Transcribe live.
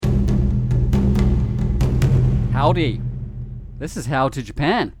Howdy. This is How to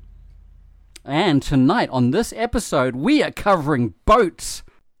Japan. And tonight on this episode, we are covering boats.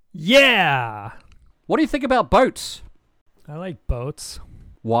 Yeah! What do you think about boats? I like boats.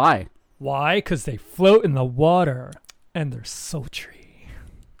 Why? Why? Because they float in the water and they're sultry.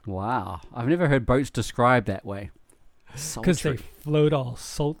 Wow. I've never heard boats described that way. Because they float all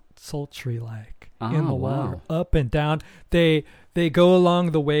sultry like in the water, wow. up and down. They go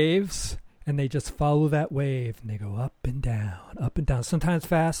along the waves and they just follow that wave and they go up and down. Sometimes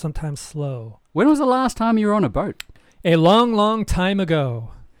fast, sometimes slow. When was the last time you were on a boat? A long, long time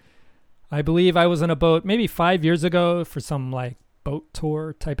ago. I believe I was on a boat maybe 5 years ago for some like boat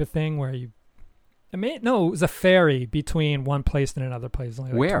tour type of thing where it was a ferry between one place and another place,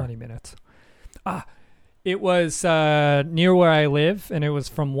 only like Where? 20 minutes. It was near where I live, and it was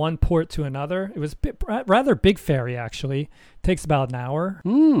from one port to another. It was rather big ferry, actually. Takes about an hour.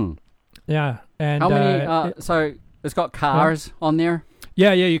 Yeah. And how many? So it's got cars on there?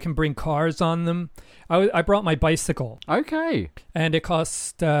 Yeah, you can bring cars on them. I brought my bicycle. Okay. And it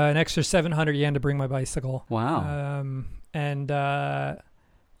cost an extra 700 yen to bring my bicycle. Wow. I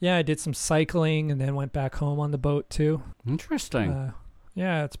did some cycling and then went back home on the boat too. Interesting.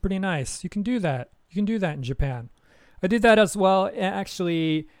 Yeah, it's pretty nice. You can do that. You can do that in Japan. I did that as well.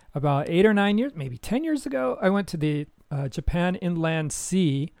 Actually, about 8 or 9 years, maybe 10 years ago, I went to the Japan Inland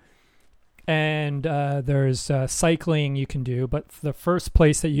Sea. And there's cycling you can do. But the first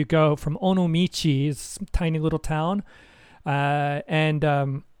place that you go from Onomichi is a tiny little town.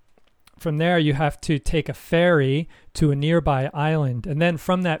 From there, you have to take a ferry to a nearby island. And then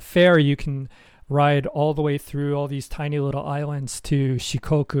from that ferry, you can ride all the way through all these tiny little islands to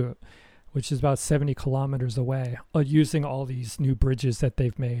Shikoku, which is about 70 kilometers away, using all these new bridges that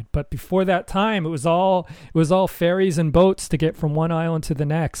they've made. But before that time, it was all ferries and boats to get from one island to the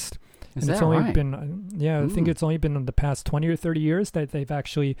next. Is and it's that only right? been, I think it's only been in the past 20 or 30 years that they've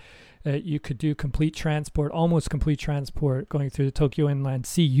actually, you could do almost complete transport going through the Tokyo Inland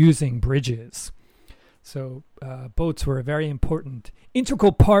Sea using bridges. So boats were a very important,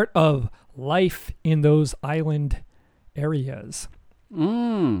 integral part of life in those island areas.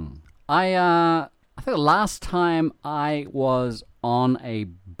 I think the last time I was on a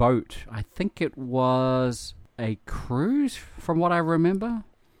boat, I think it was a cruise, from what I remember.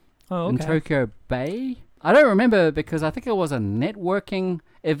 Oh, okay. In Tokyo Bay. I don't remember because I think it was a networking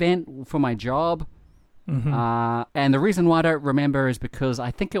event for my job. Mm-hmm. And the reason why I don't remember is because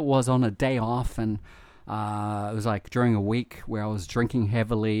I think it was on a day off, and it was like during a week where I was drinking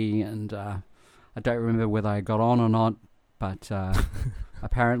heavily, and I don't remember whether I got on or not, but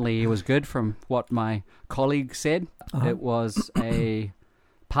apparently it was good from what my colleague said. It was a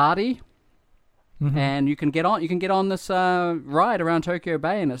party. Mm-hmm. And you can get on this ride around Tokyo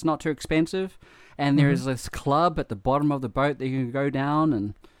Bay, and it's not too expensive. And there's this club at the bottom of the boat that you can go down,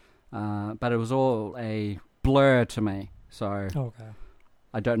 and but it was all a blur to me. So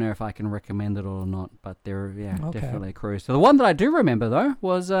I don't know if I can recommend it or not. But definitely a cruise. So the one that I do remember though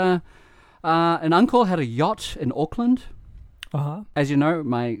was an uncle had a yacht in Auckland. As you know,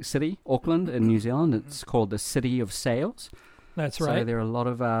 my city, Auckland in New Zealand, it's called the City of Sails. That's right. So there are a lot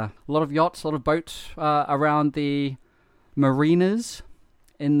of yachts, a lot of boats around the marinas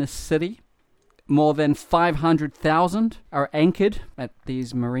in the city. More than 500,000 are anchored at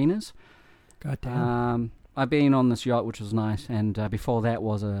these marinas. Goddamn. I've been on this yacht, which was nice, and before that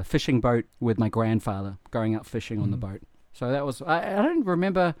was a fishing boat with my grandfather, going out fishing on the boat. So that was, I don't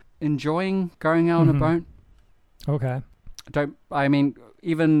remember enjoying going out on a boat. Okay.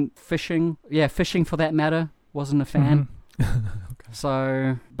 Even fishing for that matter, wasn't a fan. Okay.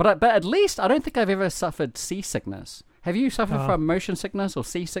 So, but at least I don't think I've ever suffered seasickness. Have you suffered from motion sickness or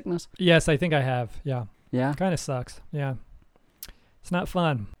seasickness? Yes, I think I have. Yeah. Yeah. Kind of sucks. Yeah. It's not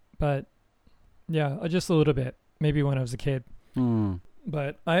fun, but yeah, just a little bit. Maybe when I was a kid.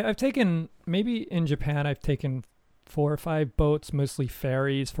 But I've taken, maybe in Japan, I've taken 4 or 5 boats, mostly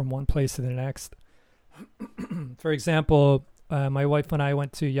ferries from one place to the next. For example, my wife and I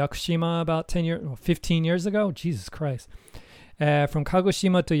went to Yakushima about 15 years ago. Jesus Christ. From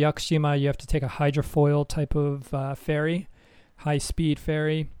Kagoshima to Yakushima, you have to take a hydrofoil type of ferry, high-speed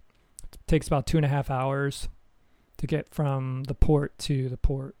ferry. It takes about 2.5 hours to get from the port to the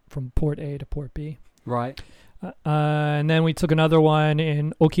port, from port A to port B. Right. And then we took another one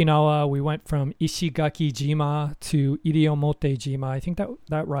in Okinawa. We went from Ishigaki-jima to Iriomote-jima. I think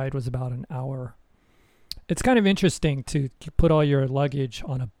that ride was about an hour. It's kind of interesting to put all your luggage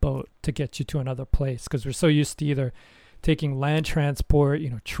on a boat to get you to another place, because we're so used to either taking land transport,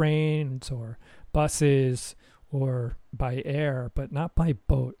 trains or buses, or by air, but not by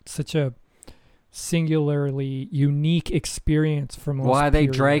boat. Such a singularly unique experience for most. Why are they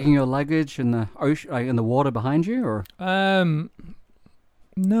people. dragging your luggage in the ocean, in the water behind you? Or no.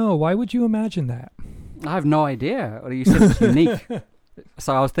 Why would you imagine that? I have no idea. You said it's unique,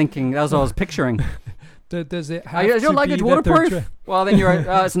 so I was thinking. That's what I was picturing. Does it have Is your to luggage be that they're waterproof? Well, then you're.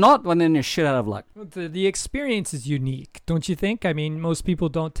 It's not. Well, then you're shit out of luck. The experience is unique, don't you think? I mean, most people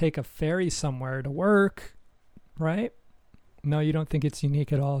don't take a ferry somewhere to work, right? No, you don't think it's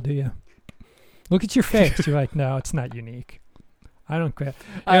unique at all, do you? Look at your face. You're like, no, it's not unique. I don't care.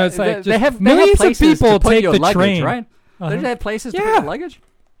 It's like they have millions of places people to put take your the luggage, train, right? Uh-huh. Don't they have places to put your luggage?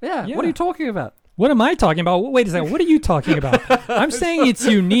 Yeah. What are you talking about? What am I talking about? Wait a second. What are you talking about? I'm saying it's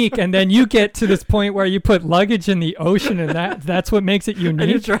unique, and then you get to this point where you put luggage in the ocean, and that's what makes it unique.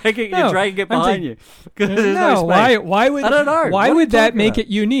 And you're dragging it behind you. No, why would I don't know. Why would that make it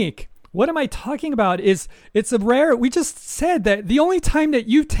unique? What am I talking about is it's a rare, we just said that the only time that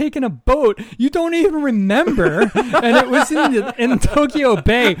you've taken a boat, you don't even remember, and it was in Tokyo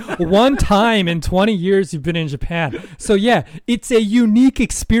Bay one time in 20 years you've been in Japan. So yeah, it's a unique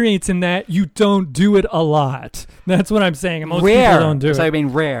experience in that you don't do it a lot. That's what I'm saying. Most people don't do it. So I mean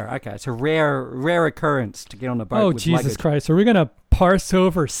rare. Okay, it's a rare occurrence to get on a boat with Jesus luggage. Christ. Are we going to parse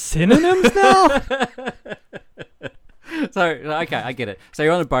over synonyms now? So, okay, I get it. So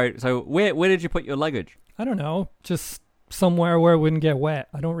you're on a boat. So where did you put your luggage? I don't know. Just somewhere where it wouldn't get wet.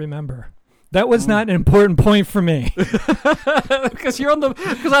 I don't remember. That was not an important point for me. Because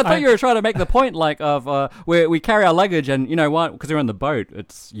I thought you were trying to make the point of where we carry our luggage, and you know what? Because we're on the boat,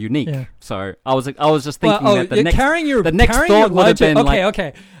 it's unique. Yeah. So I was just thinking that the next thought would have been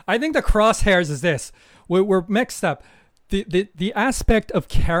okay. I think the crosshairs is this. We're mixed up. The aspect of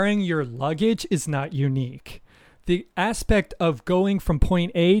carrying your luggage is not unique. The aspect of going from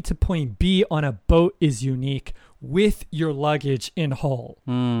point A to point B on a boat is unique with your luggage in whole.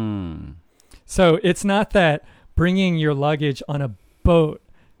 So it's not that bringing your luggage on a boat,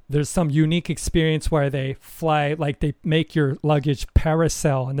 there's some unique experience where they fly, like they make your luggage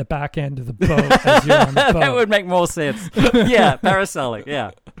parasail on the back end of the boat as you're on the boat. That would make more sense. Yeah, parasailing,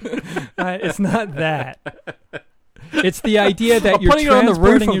 yeah. It's not that. It's the idea that you're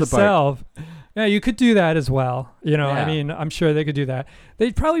transporting yourself. Yeah, you could do that as well. You know, I mean, I'm sure they could do that.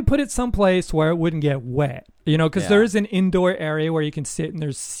 They'd probably put it someplace where it wouldn't get wet. You know, because there is an indoor area where you can sit and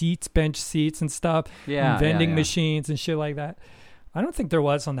there's seats, bench seats and stuff, and vending machines and shit like that. I don't think there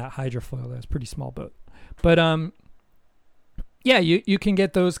was on that hydrofoil. That was a pretty small boat. But, yeah, you can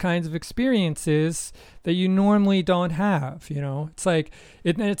get those kinds of experiences that you normally don't have, you know. It's like,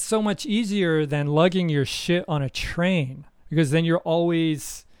 it's so much easier than lugging your shit on a train because then you're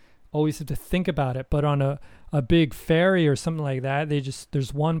always have to think about it. But on a big ferry or something like that,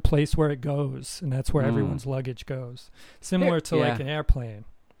 there's one place where it goes, and that's where everyone's luggage goes. Similar to like an airplane.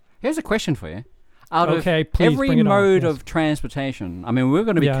 Here's a question for you. Out of every mode of transportation, I mean, we're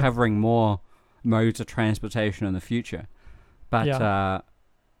going to be covering more modes of transportation in the future. But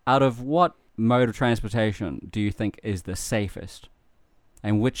out of what mode of transportation do you think is the safest?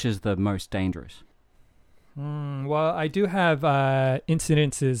 And which is the most dangerous? Well, I do have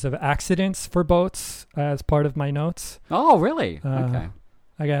incidences of accidents for boats as part of my notes. Oh, really? Okay.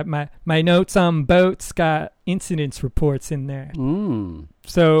 I got my notes on boats got incidents reports in there.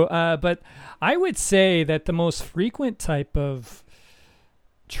 So, but I would say that the most frequent type of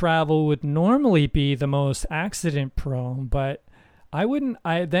travel would normally be the most accident prone, but I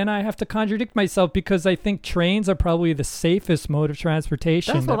have to contradict myself because I think trains are probably the safest mode of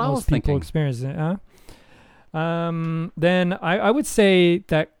transportation that most people experience. Then I would say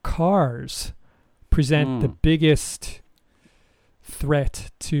that cars present the biggest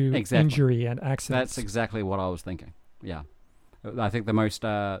threat to injury and accidents. That's exactly what I was thinking. Yeah. I think the most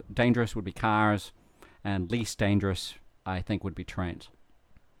dangerous would be cars, and least dangerous, I think, would be trains.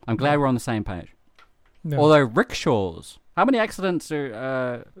 I'm glad we're on the same page. No. Although rickshaws, how many accidents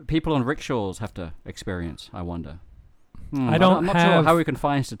do people on rickshaws have to experience, I wonder? I'm not sure how we can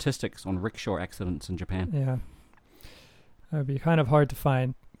find statistics on rickshaw accidents in Japan. Yeah. That would be kind of hard to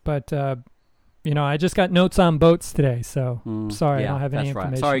find. But, you know, I just got notes on boats today, so sorry I don't have any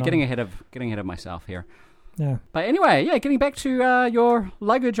information. Sorry, getting ahead of myself here. Yeah. But anyway, getting back to your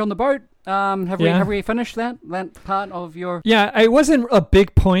luggage on the boat. Have we finished that part of your... Yeah, it wasn't a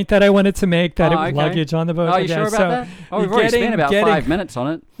big point that I wanted to make that it was luggage on the boat. Oh, you sure about that? Oh, we've already spent about 5 minutes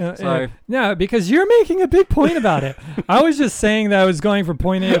on it. No, because you're making a big point about it. I was just saying that I was going from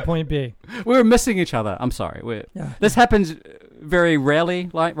point A to point B. We were missing each other. I'm sorry. This happens very rarely,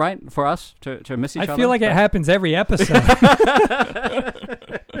 right, for us to miss each other. I feel like it happens every episode.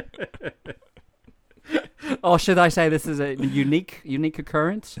 Or should I say this is a unique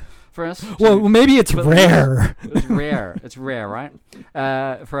occurrence for us? Well, maybe it's rare. It's rare. It's rare, right?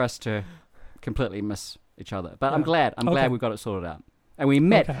 For us to completely miss each other. But I'm glad we got it sorted out. And we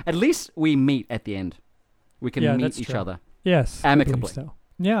met. Okay. At least we meet at the end. We can meet each other. Yes. Amicably. So.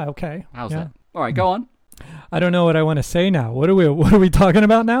 Yeah, okay. How's that? All right, go on. I don't know what I want to say now. What are we talking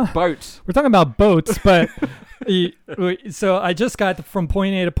about now? Boats. We're talking about boats, but so I just got from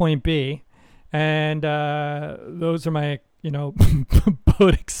point A to point B, and those are my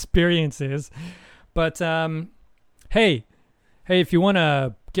boat experiences. But hey, if you want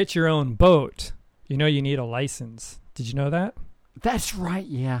to get your own boat, you need a license. Did you know that? That's right.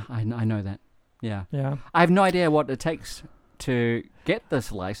 Yeah, I know that. Yeah. Yeah. I have no idea what it takes to get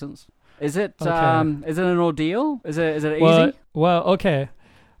this license. Is it an ordeal? Is it easy? Well, okay.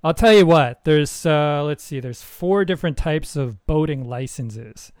 I'll tell you what. There's there's 4 different types of boating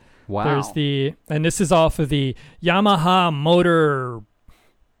licenses. Wow. And this is off of the Yamaha Motor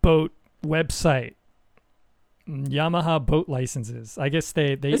Boat website. Yamaha boat licenses. I guess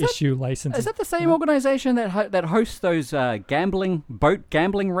they issue licenses. Is that the same organization that hosts those boat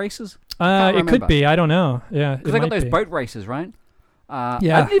gambling races? It could be. I don't know. Yeah, because they got those boat races, right?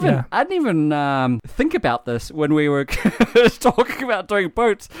 Yeah, I didn't even think about this when we were talking about doing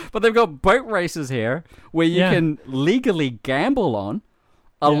boats. But they've got boat races here where you can legally gamble on,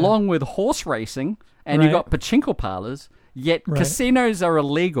 along with horse racing, and you've got pachinko parlors. Yet casinos are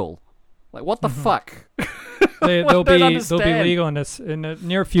illegal. Like, what the fuck? They'll be legal in the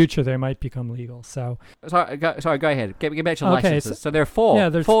near future. They might become legal. So sorry, go ahead. Get back to the licenses. So there are 4. Yeah,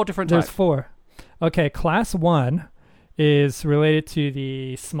 there's 4 different types. There's 4. Okay, class 1 is related to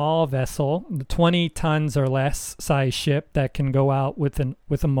the small vessel, the 20 tons or less size ship that can go out with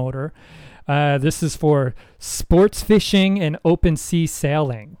a motor. This is for sports fishing and open sea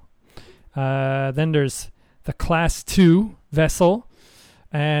sailing. Then there's the class 2 vessel.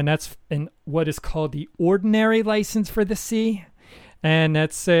 And that's in what is called the ordinary license for the sea. And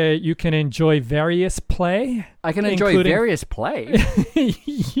that's you can enjoy various play. I can enjoy various play?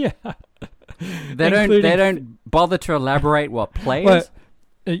 Yeah. They don't bother to elaborate what play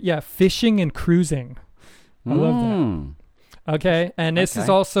is? Fishing and cruising. I love that. Okay, and this is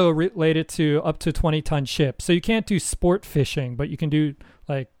also related to up to 20-ton ships. So you can't do sport fishing, but you can do,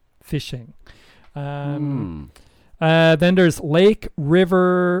 fishing. Then there's lake,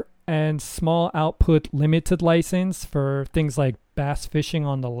 river, and small output limited license for things like bass fishing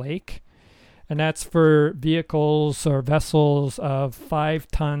on the lake. And that's for vehicles or vessels of 5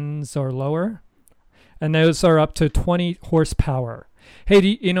 tons or lower. And those are up to 20 horsepower.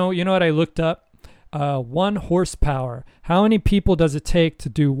 Hey, you know what I looked up? 1 horsepower. How many people does it take to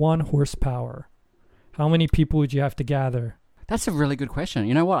do 1 horsepower? How many people would you have to gather? That's a really good question.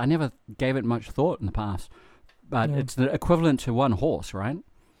 You know what? I never gave it much thought in the past. But it's the equivalent to 1 horse, right?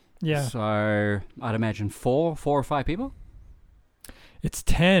 Yeah. So I'd imagine 4 or 5 people? It's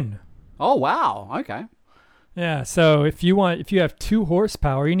 10. Oh, wow. Okay. Yeah. So if you have 2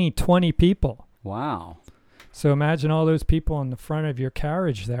 horsepower, you need 20 people. Wow. So imagine all those people in the front of your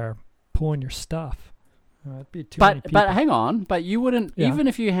carriage there pulling your stuff. That'd be too many people. But hang on. But you wouldn't, even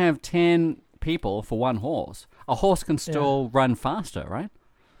if you have 10 people for 1 horse, a horse can still run faster, right?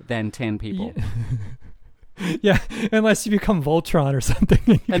 Than 10 people. Yeah. Yeah, unless you become Voltron or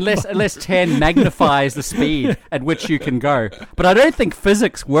something. Unless 10 magnifies the speed at which you can go. But I don't think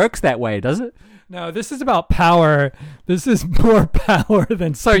physics works that way, does it? No, this is about power. This is more power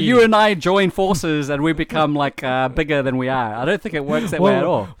than speed. So you and I join forces and we become bigger than we are. I don't think it works that way at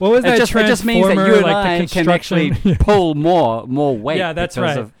all. What was that Transformer? It just means that you and I can actually pull more weight. Yeah, that's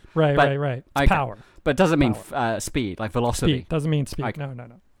right. Right. It's power. But it doesn't mean speed, like velocity. Speed doesn't mean speed. Okay.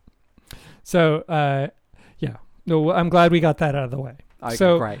 No. So, no, I'm glad we got that out of the way. Okay,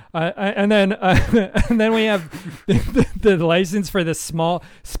 so, great. And then we have the license for the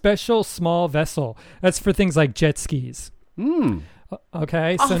special small vessel. That's for things like jet skis.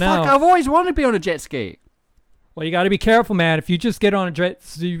 Okay, so now I've always wanted to be on a jet ski. Well, you got to be careful, man. If you just get on a jet,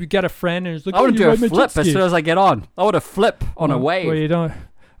 you get a friend and it's like, I want to do a flip as soon as I get on. I want to flip on a wave. Well, you don't.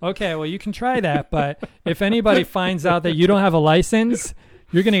 Okay, well, you can try that, but if anybody finds out that you don't have a license,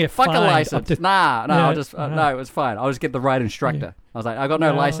 you're going to get fined. Fuck a license. I'll just, no, it was fine. I'll just get the right instructor. Yeah. I was like, I got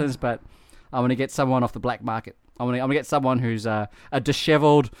no license, but I'm going to get someone off the black market. I'm going to get someone who's a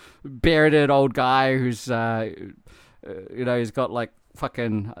disheveled, bearded old guy who's, he's got like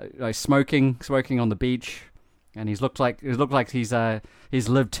fucking smoking on the beach. And he's looked like he's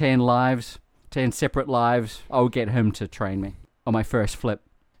lived 10 separate lives. I'll get him to train me on my first flip.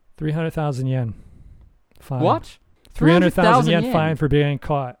 300,000 yen. Fine. What? 300,000 yen fine for being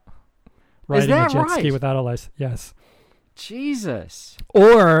caught. riding a that jet ski right? without a license. Yes. Jesus.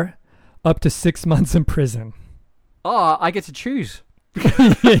 Or up to 6 months in prison. Oh, I get to choose.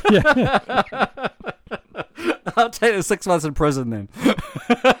 Yeah. I'll take the 6 months in prison then.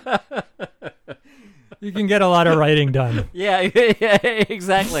 You can get a lot of writing done. Yeah,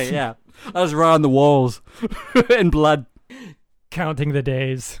 exactly. Yeah, I was right on the walls in blood, Counting the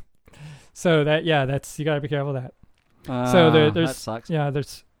days. So that's you got to be careful of that. There's that sucks. Yeah,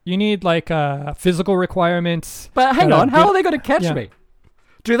 you need like physical requirements. But hang on, how are they going to catch me?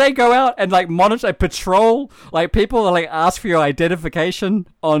 Do they go out and like monitor, patrol, like people like ask for your identification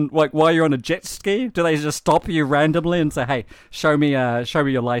on like while you're on a jet ski? Do they just stop you randomly and say, "Hey, show me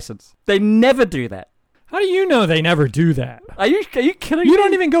your license"? They never do that. How do you know they never do that? Are you kidding You me?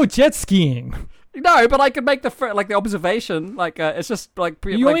 don't even go jet skiing. No, but I could make the observation. Like it's just like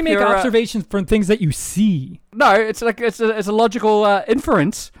You only make observations from things that you see. No, it's like it's a logical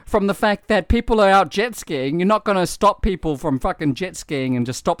inference from the fact that people are out jet skiing. You're not going to stop people from fucking jet skiing and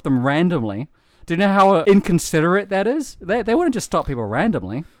just stop them randomly. Do you know how inconsiderate that is? They wouldn't just stop people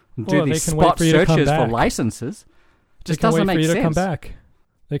randomly and do these spot searches for licenses. Just doesn't make sense. They can wait for you to come back.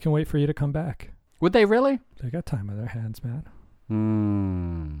 They can wait for you to come back. Would they really? They got time on their hands, man.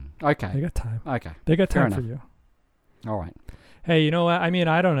 Okay. They got time. Okay. They got time Fair for you. All right. Hey, you know what? I mean,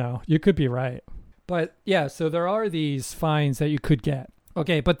 I don't know. You could be right. But yeah, so there are these fines that you could get.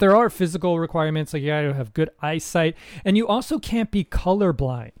 Okay, but there are physical requirements. Like you got to have good eyesight. And you also can't be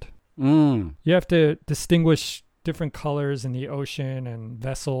colorblind. You have to distinguish different colors in the ocean and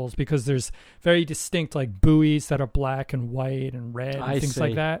vessels because there's very distinct like buoys that are black and white and red and things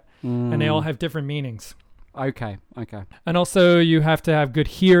like that. And they all have different meanings. Okay. And also you have to have good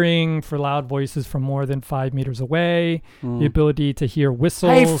hearing for loud voices from more than 5 meters away. The ability to hear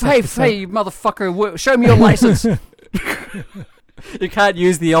whistles. Hey, you motherfucker, show me your license. You can't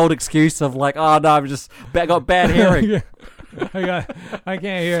use the old excuse of like, oh no, I got bad hearing. I can't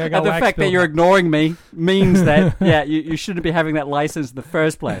hear. And the fact that you're ignoring me means that, you shouldn't be having that license in the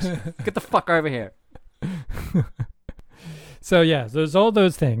first place. Get the fuck over here. So, yeah, there's all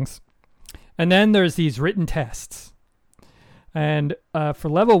those things. And then there's these written tests. And for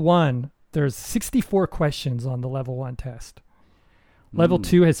level 1, there's 64 questions on the level 1 test. Level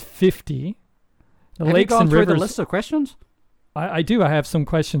 2 has 50. Have you gone through the list of questions? I do. I have some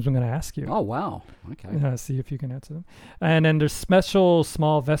questions I'm going to ask you. Oh, wow. Okay. See if you can answer them. And then there's special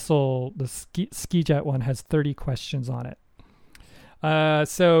small vessel. The ski jet one has 30 questions on it.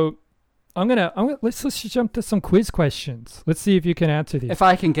 So let's just jump to some quiz questions. Let's see if you can answer these. If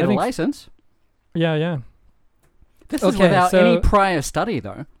I can get a license. Yeah. This is without any prior study,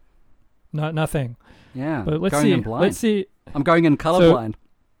 though. Nothing. Yeah. But let's going see. In blind. Let's see. I'm going in colorblind.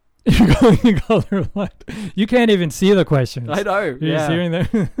 You're going in colorblind. You can't even see the questions. I know. You're just hearing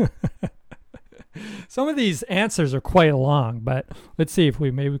them. Some of these answers are quite long, but let's see if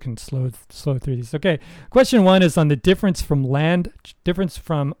maybe we can slow through these. Okay. Question 1 is on the difference from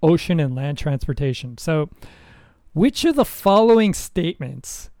ocean and land transportation. So, which of the following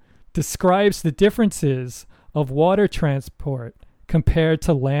statements describes the differences of water transport compared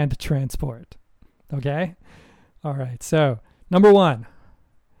to land transport? Okay. All right. So, number 1.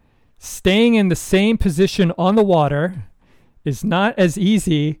 Staying in the same position on the water is not as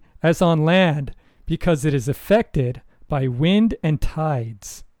easy as on land because it is affected by wind and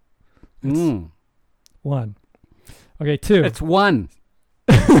tides. That's 1. Okay, 2. It's 1.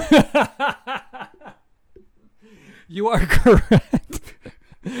 You are correct.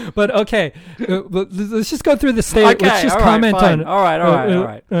 But okay, let's just go through the state. Okay, let's just all comment right, on. All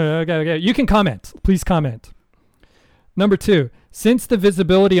right. Okay. You can comment. Please comment. Number 2. Since the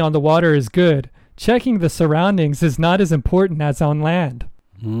visibility on the water is good, checking the surroundings is not as important as on land.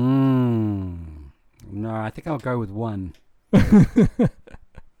 No, I think I'll go with 1.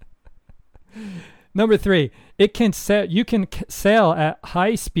 Number 3. You can sail at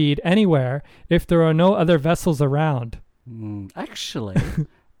high speed anywhere if there are no other vessels around. Actually,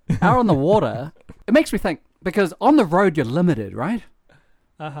 out on the water, it makes me think, because on the road you're limited, right?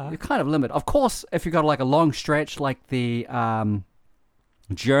 You're kind of limited. Of course, if you've got like a long stretch like the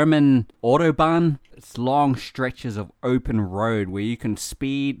German Autobahn, it's long stretches of open road where you can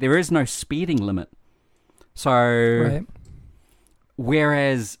speed. There is no speeding limit. So,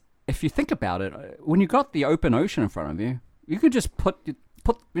 whereas if you think about it, when you got the open ocean in front of you, you could just put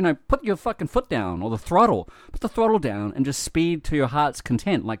your fucking foot down, or the throttle. Put the throttle down and just speed to your heart's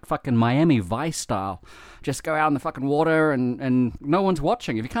content, like fucking Miami Vice style. Just go out in the fucking water and no one's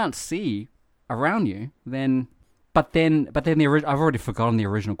watching. If you can't see around you, then... But then I've already forgotten the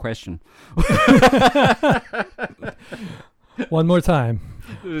original question. One more time.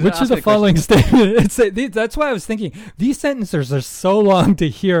 Which of the following statements? That's why I was thinking these sentences are so long to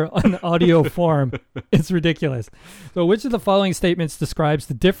hear on audio form. It's ridiculous. So, which of the following statements describes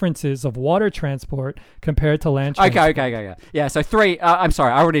the differences of water transport compared to land transport? Okay. Yeah. So 3. I'm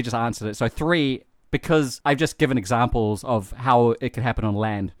sorry, I already just answered it. So 3, because I've just given examples of how it could happen on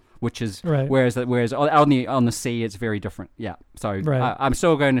land. Which is right. whereas on the sea it's very different. Yeah, so right. I'm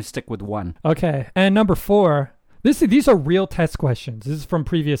still going to stick with 1. Okay, and number 4. These are real test questions. This is from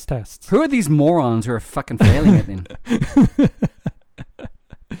previous tests. Who are these morons who are fucking failing it then?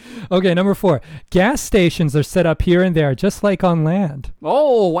 Okay, number 4. Gas stations are set up here and there, just like on land.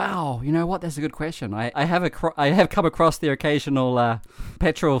 Oh wow! You know what? That's a good question. I have come across the occasional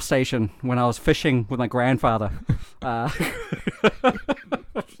petrol station when I was fishing with my grandfather.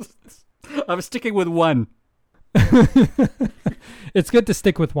 I'm sticking with 1. It's good to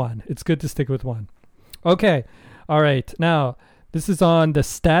stick with 1. Okay. All right. Now, this is on the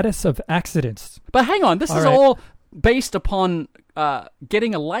status of accidents. But hang on. This is all based upon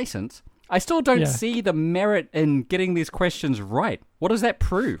getting a license. I still don't see the merit in getting these questions right. What does that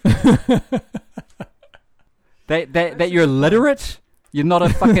prove? that you're literate? You're not a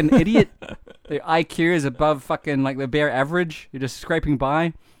fucking idiot? The IQ is above fucking like the bare average? You're just scraping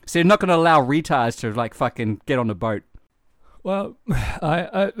by? So you're not going to allow retards to like fucking get on the boat? Well,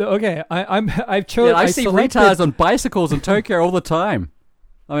 I've chosen. Yeah, I see retards on bicycles in Tokyo all the time.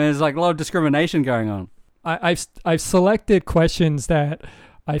 I mean, there's like a lot of discrimination going on. I've selected questions that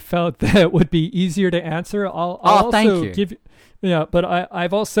I felt that would be easier to answer. I'll also thank you. But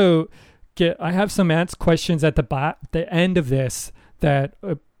I've also I have some questions at the end of this that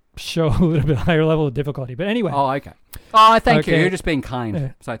show a little bit higher level of difficulty. But anyway. Oh, okay. Oh, thank you. You're just being kind.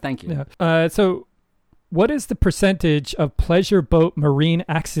 Yeah. So thank you. Yeah. So what is the percentage of pleasure boat marine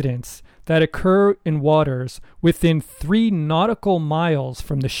accidents that occur in waters within 3 nautical miles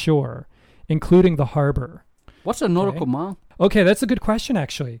from the shore, including the harbor? What's a nautical mile? Okay, that's a good question,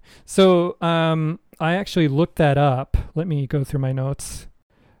 actually. So I actually looked that up. Let me go through my notes.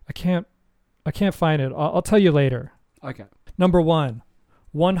 I can't find it. I'll tell you later. Okay. Number 1,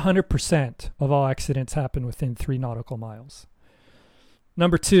 100% of all accidents happen within 3 nautical miles.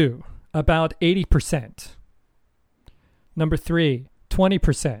 Number 2, about 80%. Number 3,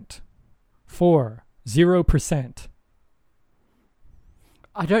 20%. 4, 0%.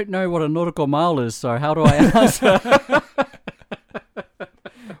 I don't know what a nautical mile is, so how do I answer?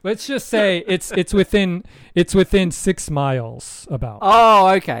 Let's just say it's within 6 miles about. Oh,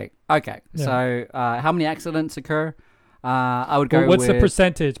 okay. Yeah. So how many accidents occur? I would go. What's the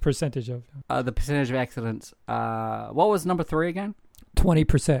percentage of? The percentage of accidents. What was number 3 again?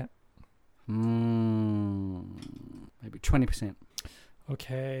 20%. Maybe 20%.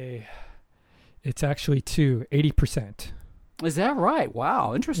 Okay, it's actually 80%. Is that right?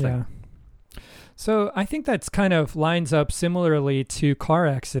 Wow, interesting. Yeah. So I think that's kind of lines up similarly to car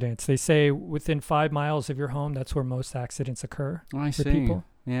accidents. They say within 5 miles of your home, that's where most accidents occur. I see. People.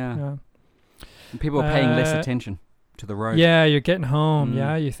 Yeah. And people are paying less attention to the road. Yeah, you're getting home.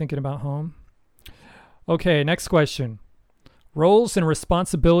 Yeah, you're thinking about home. Okay, next question. Roles and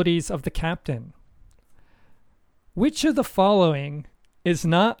responsibilities of the captain. Which of the following is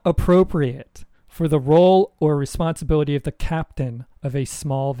not appropriate for the role or responsibility of the captain of a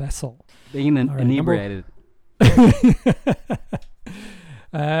small vessel? Being inebriated.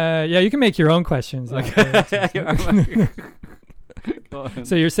 Yeah, you can make your own questions. Okay.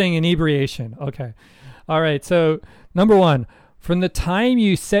 So you're saying inebriation. Okay. All right. So number 1, from the time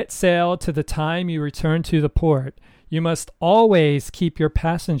you set sail to the time you return to the port, you must always keep your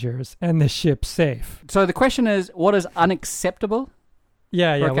passengers and the ship safe. So the question is, what is unacceptable?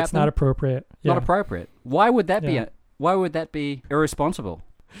 Yeah. What's not appropriate? Not appropriate. Why would that be? Why would that be irresponsible?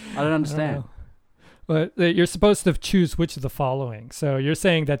 I don't understand. But you're supposed to choose which of the following. So you're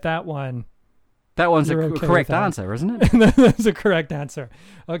saying that one. That one's a correct answer, isn't it? That's a correct answer.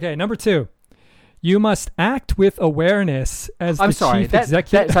 Okay, number 2. You must act with awareness as chief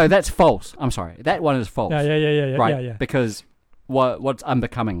executive. So that's false. I'm sorry. That one is false. Yeah. Right. Yeah. Because what's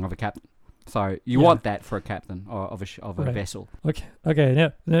unbecoming of a captain? So you want that for a captain or of a vessel. Okay. Yeah.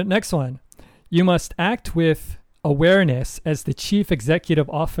 The next one. You must act with awareness as the chief executive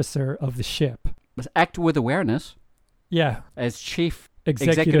officer of the ship. Must act with awareness? Yeah. As chief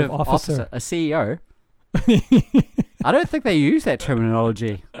executive officer. A CEO? I don't think they use that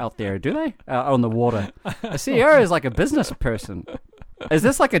terminology out there, do they? On the water. A CEO is like a business person. Is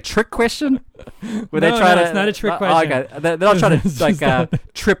this like a trick question? Where they try to? It's not a trick question. Okay. They're not trying to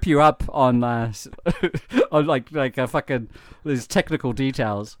trip you up on on like fucking these technical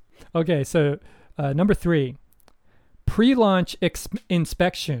details. Okay, so number 3, Pre-launch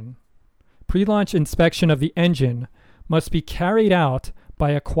inspection of the engine must be carried out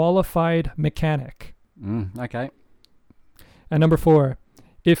by a qualified mechanic. Okay. And number 4,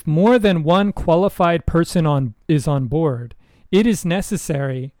 if more than one qualified person is on board, it is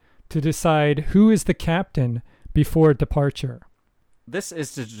necessary to decide who is the captain before departure. This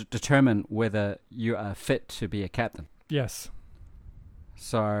is to determine whether you are fit to be a captain. Yes.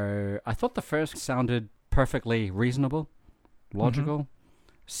 So I thought the first sounded perfectly reasonable, logical.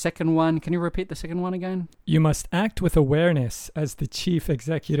 Second one, can you repeat the second one again? You must act with awareness as the chief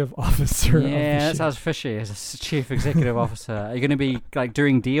executive officer of the Yeah, that ship. sounds fishy as a chief executive officer. Are you going to be like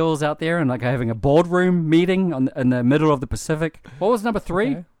doing deals out there and like having a boardroom meeting in the middle of the Pacific? What was number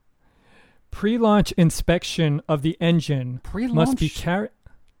 3? Okay. Pre-launch inspection of the engine Pre-launch? must be carried.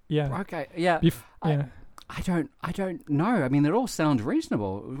 Yeah. Okay, yeah. Yeah. I don't know. I mean, it all sounds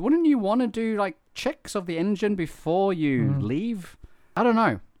reasonable. Wouldn't you want to do like checks of the engine before you leave? I don't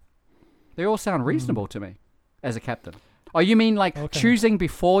know. They all sound reasonable to me as a captain. Oh, you mean like choosing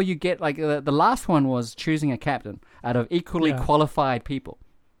before you get like the last one was choosing a captain out of equally qualified people.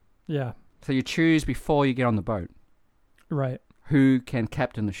 Yeah. So you choose before you get on the boat. Right. Who can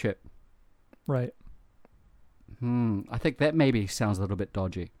captain the ship? Right. I think that maybe sounds a little bit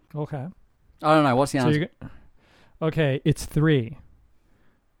dodgy. Okay. I don't know. What's the answer? Okay, it's 3.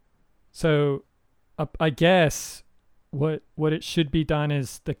 So, I guess what it should be done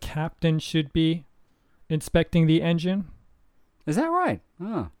is the captain should be inspecting the engine. Is that right?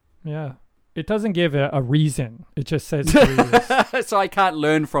 Oh. Yeah. It doesn't give a reason. It just says 3. So I can't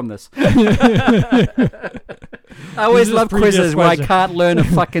learn from this. I always love quizzes where I can't learn a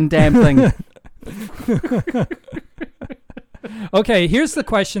fucking damn thing. Okay, here's the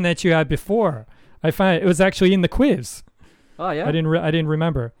question that you had before. I find it was actually in the quiz. Oh yeah. I didn't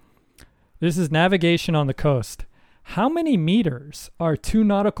remember. This is navigation on the coast. How many meters are 2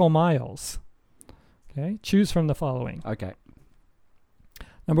 nautical miles? Okay, choose from the following. Okay.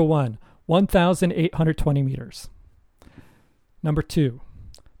 Number 1, 1,820 meters. Number 2,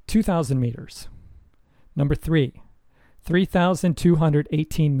 2,000 meters. Number 3,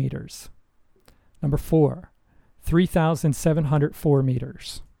 3,218 meters. Number 4, 3,704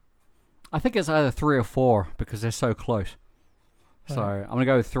 meters. I think it's either 3 or 4 because they're so close. So I'm going to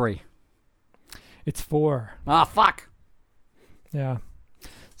go with 3. It's 4. Ah, fuck. Yeah.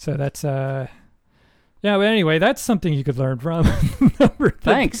 So that's yeah, but anyway, that's something you could learn from.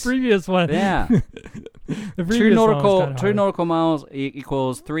 Thanks. The previous one. Yeah. The previous 2 nautical miles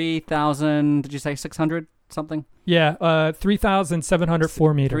equals 3,000, did you say 600 something? Yeah,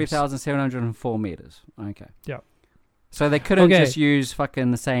 3,704 meters. 3,704 meters. Okay. Yeah. So they couldn't just use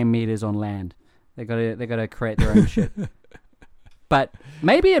fucking the same meters on land. They got to create their own shit. But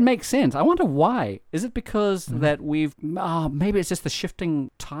maybe it makes sense. I wonder why. Is it because that maybe it's just the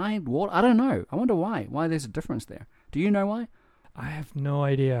shifting tide, water? I don't know. I wonder why there's a difference there. Do you know why? I have no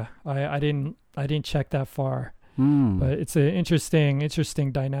idea. I didn't check that far. But it's an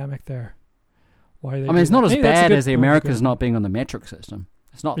interesting dynamic there. Why they it's not as bad as the Americas not being on the metric system.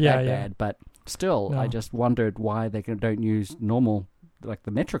 It's not that bad, but still, no. I just wondered why they don't use normal, like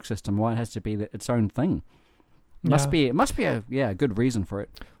the metric system. Why it has to be its own thing. It must be a good reason for it.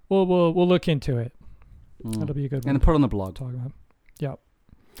 We'll look into it. That'll be a good one. And put it on the blog. Talk about. Yep.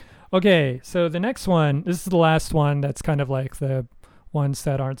 Okay, so the next one. This is the last one. That's kind of like the ones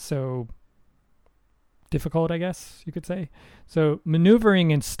that aren't so difficult, I guess you could say. So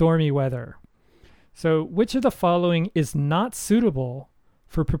maneuvering in stormy weather. So which of the following is not suitable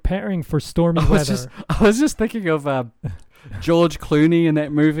for preparing for stormy weather? I was just thinking of George Clooney in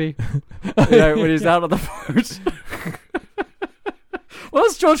that movie, when he's out on the boat. Well,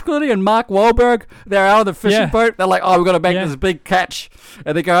 it's George Clooney and Mark Wahlberg. They're out on the fishing boat. They're like, we've got to make this big catch.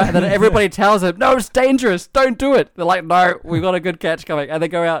 And they go out, and then everybody tells them, no, it's dangerous. Don't do it. They're like, no, we've got a good catch coming. And they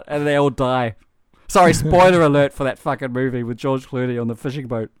go out, and they all die. Sorry, spoiler alert for that fucking movie with George Clooney on the fishing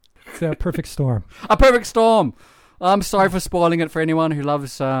boat. It's a perfect storm. A perfect storm. I'm sorry for spoiling it for anyone who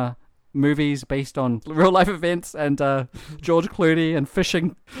loves movies based on real life events and George Clooney and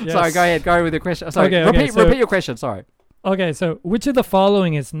fishing. Yes. Sorry, go ahead. Go with your question. Sorry, repeat your question. Sorry. Okay, so which of the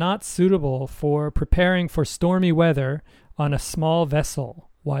following is not suitable for preparing for stormy weather on a small vessel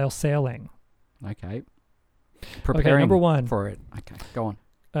while sailing? Okay. Preparing number 1 for it. Okay, go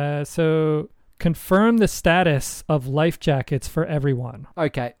on. So confirm the status of life jackets for everyone.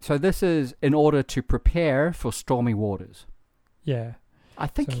 Okay, so this is in order to prepare for stormy waters. Yeah. I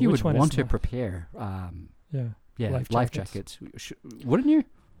think you would want to prepare. Life jackets. Wouldn't you?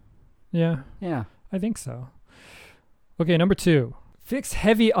 Yeah. Yeah. I think so. Okay, number 2. Fix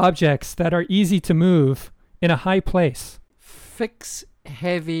heavy objects that are easy to move in a high place. Fix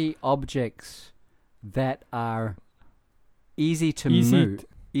heavy objects that are easy to move.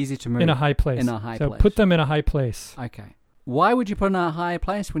 Easy to move. In a high place. In a high so place. put them in a high place. Okay. Why would you put it in a high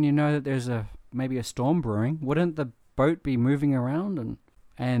place when you know that there's maybe a storm brewing? Wouldn't the boat be moving around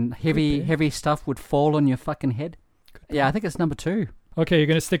and heavy stuff would fall on your fucking head? Yeah, I think it's number 2. Okay, you're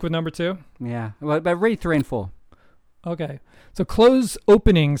going to stick with number 2? Yeah. Well, but read 3 and 4. Okay. So close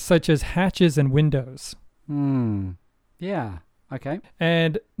openings such as hatches and windows. Yeah. Okay.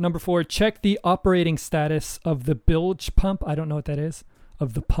 And number 4, check the operating status of the bilge pump. I don't know what that is.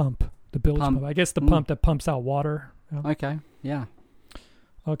 Of the pump. The bilge pump. I guess the pump that pumps out water. Yeah. Okay. Yeah.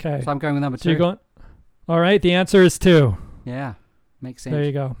 Okay. So I'm going with number 2. So you're going... All right. The answer is 2. Yeah. Makes sense. There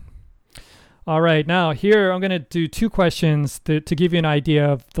you go. All right. Now, here I'm going to do 2 questions to give you an idea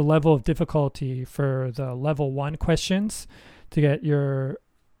of the level of difficulty for the level 1 questions to get your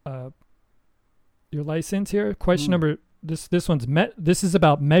license here. Question number... This is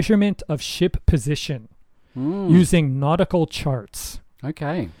about measurement of ship position using nautical charts.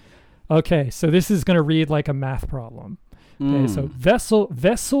 Okay. Okay, so this is going to read like a math problem. Okay, so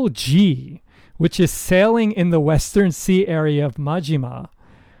vessel G, which is sailing in the Western Sea area of Majima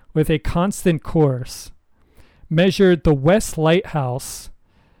with a constant course, measured the west lighthouse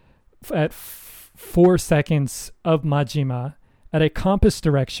at 4 seconds of Majima at a compass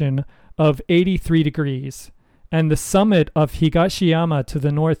direction of 83 degrees, and the summit of Higashiyama to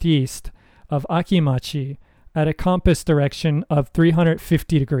the northeast of Akimachi at a compass direction of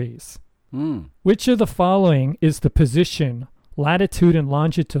 350 degrees. Which of the following is the position, latitude, and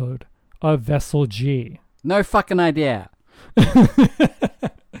longitude of vessel G? No fucking idea.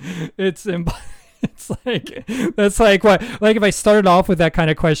 It's like, that's like what, like if I started off with that kind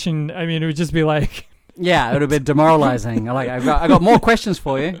of question, I mean, it would just be like... Yeah, it would have been demoralizing. I got more questions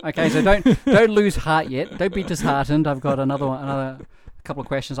for you. Okay, so don't lose heart yet. Don't be disheartened. I've got another couple of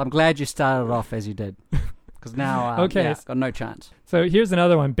questions. I'm glad you started off as you did, because now got no chance. So here's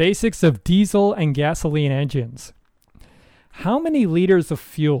another one: basics of diesel and gasoline engines. How many liters of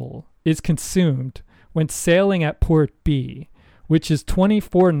fuel is consumed when sailing at Port B, which is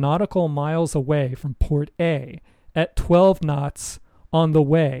 24 nautical miles away from Port A, at 12 knots on the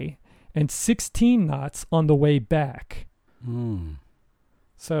way and 16 knots on the way back?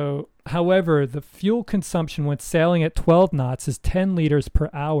 So, however, the fuel consumption when sailing at 12 knots is 10 liters per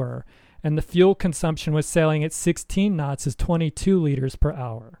hour, and the fuel consumption when sailing at 16 knots is 22 liters per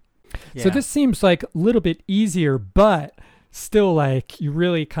hour. Yeah. So this seems like a little bit easier, but still, like, you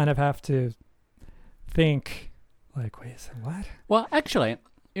really kind of have to think, like, wait a second, what? Well, actually,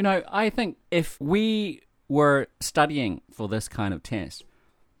 I think if we were studying for this kind of test,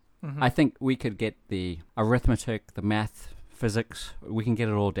 I think we could get the arithmetic, the math, physics, we can get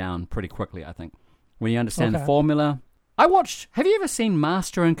it all down pretty quickly, I think. When you understand the formula. Have you ever seen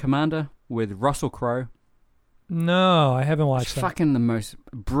Master and Commander with Russell Crowe? No, I haven't watched that. Fucking the most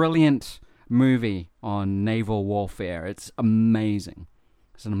brilliant movie on naval warfare. It's amazing.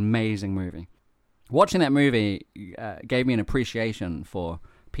 It's an amazing movie. Watching that movie gave me an appreciation for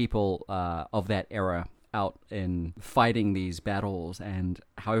people of that era out in fighting these battles and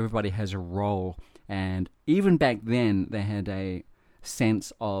how everybody has a role. And even back then, they had a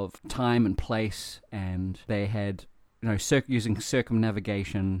sense of time and place, and they had, using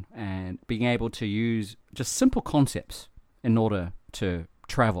circumnavigation and being able to use just simple concepts in order to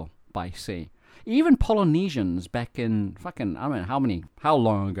travel by sea. Even Polynesians back in fucking, I don't know how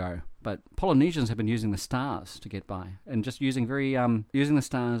long ago, but Polynesians have been using the stars to get by and just using using the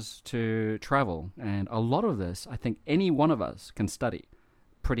stars to travel. And a lot of this, I think any one of us can study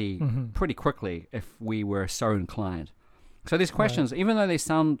pretty quickly if we were so inclined. So these questions, even though it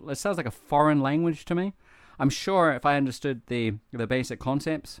sounds like a foreign language to me, I'm sure if I understood the basic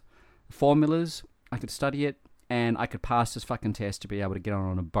concepts, formulas, I could study it, and I could pass this fucking test to be able to get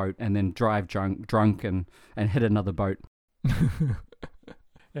on a boat and then drive drunk and hit another boat.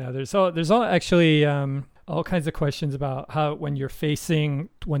 Yeah, there's all actually all kinds of questions about how when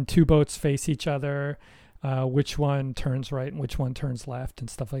two boats face each other, which one turns right and which one turns left and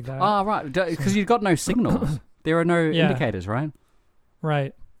stuff like that. Ah, right, because you've got no signals. There are no indicators, right?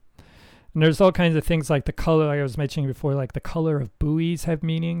 Right. And there's all kinds of things like the color, like I was mentioning before, like the color of buoys have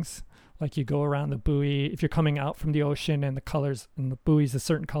meanings. Like you go around the buoy, if you're coming out from the ocean and the colors and the buoy's a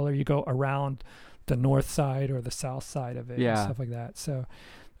certain color, you go around the north side or the south side of it and stuff like that. So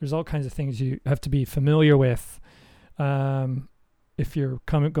there's all kinds of things you have to be familiar with if you're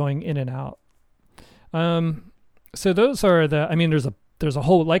going in and out. So those are there's a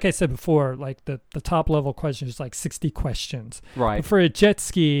whole, like I said before, like the top level questions is like 60 questions. Right. But for a jet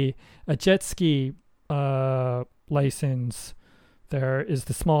ski, license, there is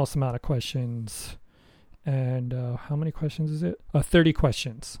the smallest amount of questions. And how many questions is it? 30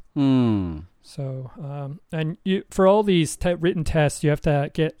 questions. So, and for all these written tests, you have to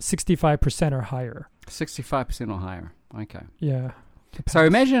get 65% or higher. 65% or higher. Okay. Yeah. So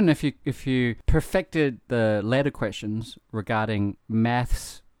imagine if you perfected the later questions regarding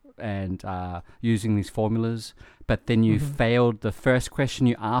maths and using these formulas, but then you failed the first question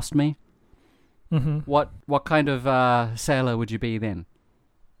you asked me. What kind of sailor would you be then?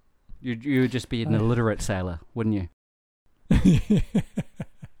 You would just be an illiterate sailor, wouldn't you?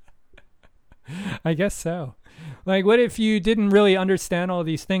 I guess so. Like, what if you didn't really understand all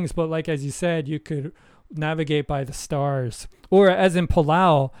these things, but like, as you said, you could navigate by the stars? Or as in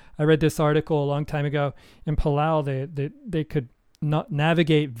Palau, I read this article a long time ago. In Palau, they could not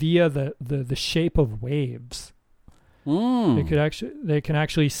navigate via the shape of waves. They can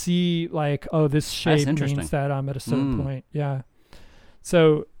actually see, like, oh, this shape means that I'm at a certain point. Yeah.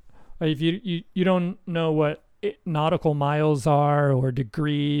 So if you don't know what nautical miles are, or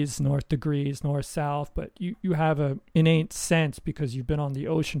degrees, north, south, but you have a innate sense because you've been on the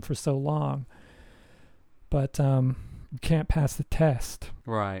ocean for so long. But you can't pass the test.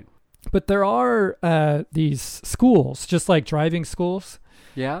 Right. But there are these schools, just like driving schools.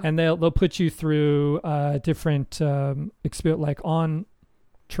 Yeah. And they'll put you through different like on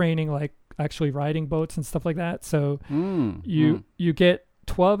training, like actually riding boats and stuff like that. So you get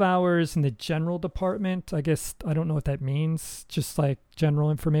 12 hours in the general department. I guess, I don't know what that means, just like general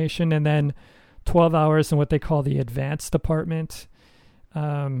information. And then 12 hours in what they call the advanced department.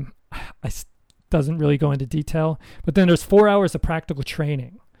 Doesn't really go into detail. But then there's 4 hours of practical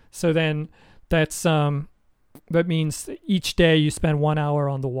training. So then that's that means each day you spend 1 hour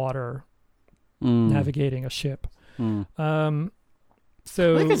on the water navigating a ship. So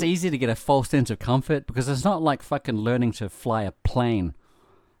I think it's easy to get a false sense of comfort because it's not like fucking learning to fly a plane.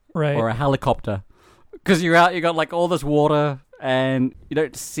 Right. Or a helicopter, because you're out, you got like all this water and you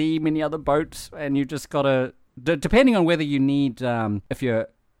don't see many other boats, and you just gotta, depending on whether you need, if you're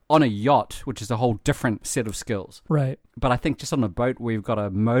on a yacht, which is a whole different set of skills. Right. But I think just on a boat where you've got a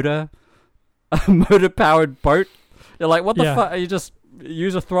motor powered boat, you're like, what the fuck? You just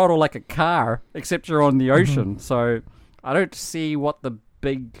use a throttle like a car, except you're on the ocean. So I don't see what the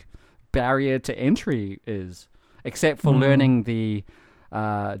big barrier to entry is, except for learning the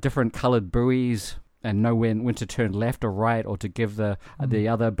different colored buoys and know when to turn left or right, or to give the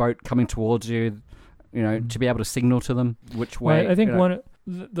other boat coming towards you, to be able to signal to them which way. Well, I think one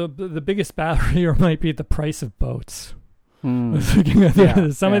the biggest barrier might be the price of boats. Some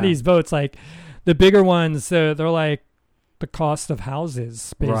of these boats, like the bigger ones, they're like the cost of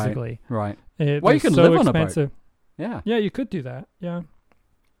houses, basically. Right. Well, you can live on a boat. Yeah, you could do that. Yeah.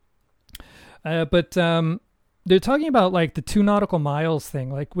 But they're talking about like the 2 nautical miles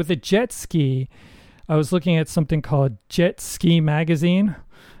thing. Like with a jet ski, I was looking at something called Jet Ski Magazine.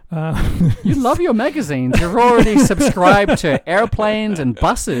 You love your magazines. You're already subscribed to airplanes and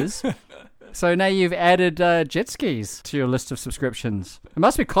buses. So now you've added jet skis to your list of subscriptions. It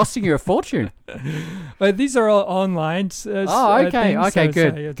must be costing you a fortune. But these are all online. Okay. Okay,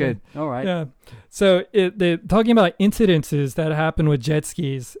 good. All right. Yeah. So they're talking about incidences that happen with jet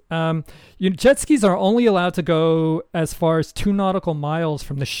skis. Jet skis are only allowed to go as far as 2 nautical miles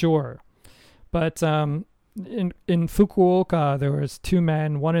from the shore. But in Fukuoka, there was 2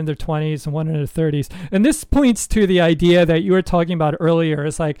 men, one in their 20s and one in their 30s. And this points to the idea that you were talking about earlier.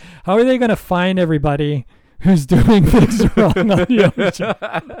 It's like, how are they going to find everybody who's doing things wrong on the ocean?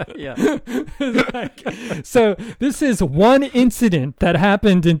 Yeah. So this is one incident that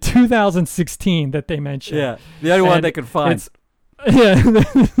happened in 2016 that they mentioned. Yeah, the only one they could find. Yeah,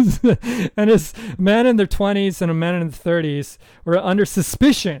 and it's a man in their 20s and a man in their 30s were under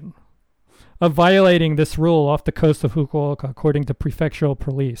suspicion of violating this rule off the coast of Fukuoka, according to prefectural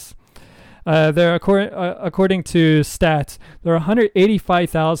police. According to stats, there are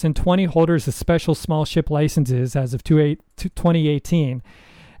 185,020 holders of special small ship licenses as of 2018,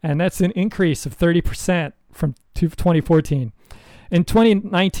 and that's an increase of 30% from 2014. In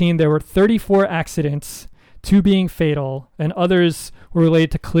 2019, there were 34 accidents, 2 being fatal, and others were related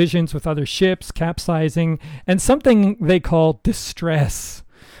to collisions with other ships, capsizing, and something they call distress,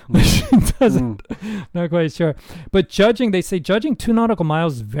 which not quite sure. But they say judging 2 nautical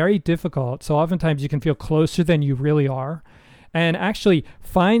miles is very difficult. So oftentimes you can feel closer than you really are. And actually,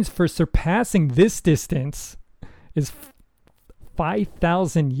 fines for surpassing this distance is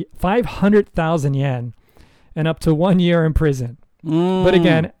 500,000 yen and up to 1 year in prison. But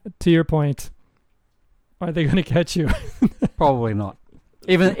again, to your point, are they going to catch you? Probably not.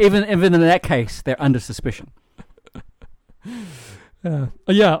 Even in that case, they're under suspicion.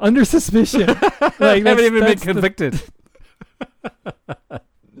 Yeah, under suspicion. Like, haven't even been convicted.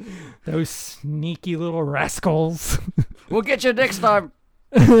 Those sneaky little rascals. We'll get you next time.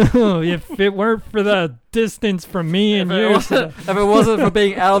 If it weren't for the distance from me and you. If it wasn't for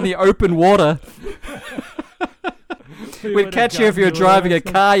being out in the open water, we'd catch you if you're driving a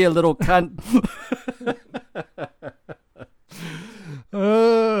car, you little cunt.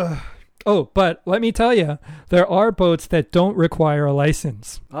 But let me tell you, there are boats that don't require a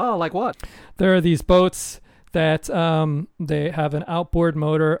license. Oh, like what? There are these boats that they have an outboard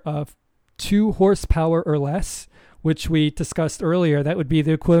motor of 2 horsepower or less, which we discussed earlier. That would be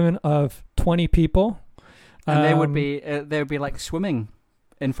the equivalent of 20 people. And they would be like swimming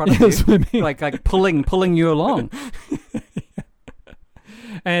in front of you, swimming. like pulling you along.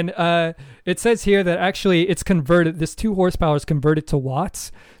 And it says here that actually it's converted. This 2 horsepower is converted to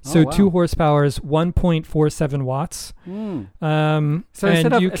watts. So 2 horsepower is 1.47 watts. So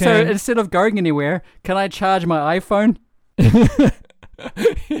instead of going anywhere, can I charge my iPhone?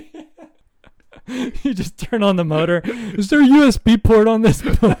 You just turn on the motor. Is there a USB port on this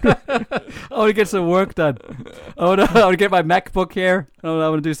motor? I want to get some work done. I want to get my MacBook here. I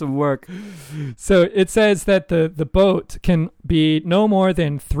want to do some work. So it says that the boat can be no more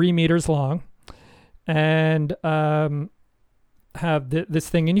than 3 meters long, and have this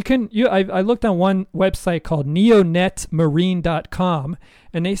thing. And I looked on one website called neonetmarine.com,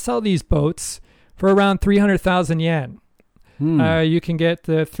 and they sell these boats for around 300,000 yen. You can get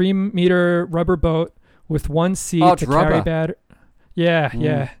the 3-meter rubber boat with 1 seat to carry battery.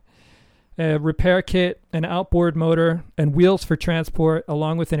 Yeah. A repair kit, an outboard motor, and wheels for transport,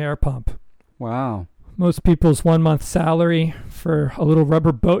 along with an air pump. Wow. Most people's 1 month salary for a little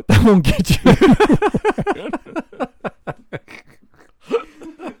rubber boat that won't get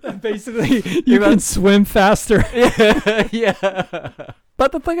you. Basically, you can swim faster. Yeah.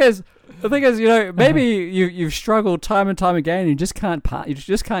 But the thing is, maybe you've struggled time and time again. And you just can't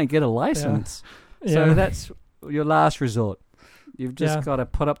get a license. Yeah. So that's your last resort. You've just got to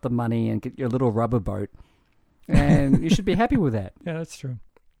put up the money and get your little rubber boat, and you should be happy with that. Yeah, that's true.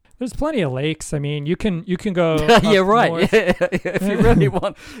 There's plenty of lakes. I mean, you can go. Yeah, right. Yeah, if you really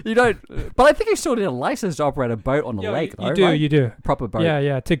want, you don't. But I think you still need a license to operate a boat on the lake. You do. Right? You do. Proper boat.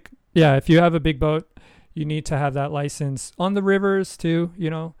 Yeah. If you have a big boat, you need to have that license on the rivers too.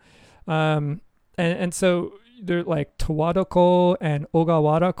 And so they're like Tawadoko and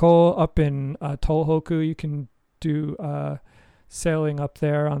Ogawadako up in Tohoku. You can do sailing up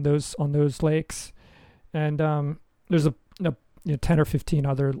there on those lakes, and there's a 10 or 15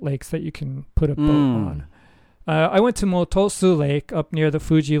 other lakes that you can put a boat on. I went to Motosu Lake up near the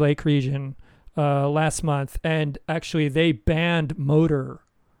Fuji Lake region last month, and actually they banned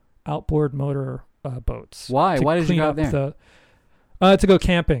outboard motor boats. Why? Why did you go up there? To go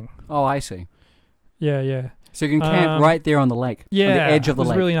camping. Oh, I see. Yeah. So you can camp right there on the lake. Yeah, on the edge of the lake.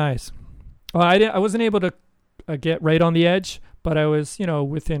 It was really nice. Well, I wasn't able to get right on the edge, but I was,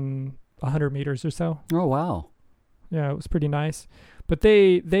 within 100 meters or so. Oh, wow. Yeah, it was pretty nice. But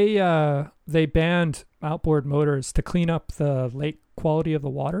they banned outboard motors to clean up the lake quality of the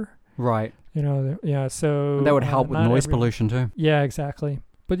water. Right. So and that would help with noise pollution too. Yeah, exactly.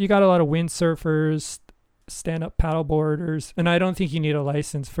 But you got a lot of windsurfers, stand-up paddleboarders, and I don't think you need a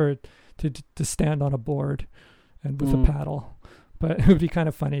license to stand on a board and with a paddle. But it would be kind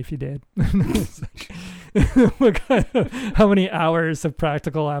of funny if you did. How many hours of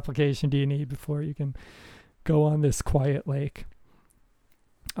practical application do you need before you can go on this quiet lake?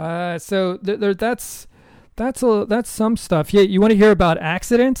 So that's some stuff. Yeah, you want to hear about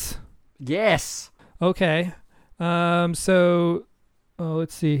accidents? Yes. Okay. Let's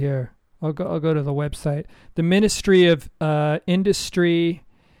see here. I'll go to the website. The Ministry of Industry,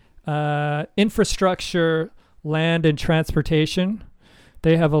 Infrastructure, Land and Transportation.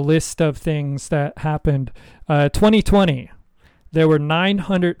 They have a list of things that happened. 2020, there were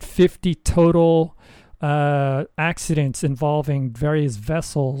 950 total accidents involving various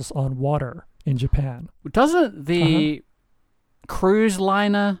vessels on water in Japan. Doesn't the cruise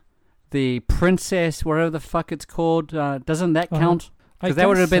liner, the Princess, whatever the fuck it's called, doesn't that count? Because that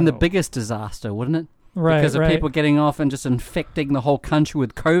would have been the biggest disaster, wouldn't it? Right, because of people getting off and just infecting the whole country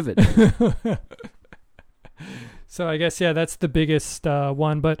with COVID. So I guess, that's the biggest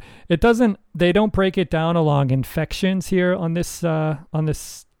one, but they don't break it down along infections here on this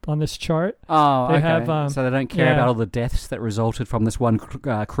on this chart. Oh, They okay. have, So they don't care yeah. about all the deaths that resulted from this one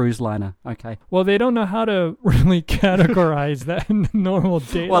cruise liner. Okay. Well, they don't know how to really categorize that in normal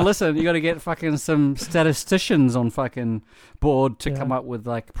data. Well, listen, you got to get fucking some statisticians on fucking board to come up with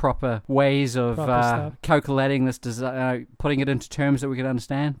like proper ways of calculating this, putting it into terms that we can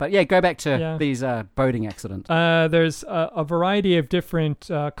understand. But yeah, go back to these boating accidents. There's a variety of different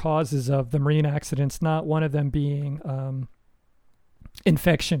causes of the marine accidents, not one of them being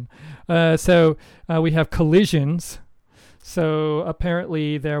infection. So we have collisions. So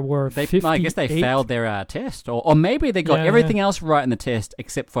apparently there were 58... I guess they failed their test. Or maybe they got everything else right in the test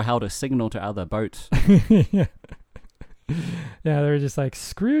except for how to signal to other boats. Yeah, they were just like,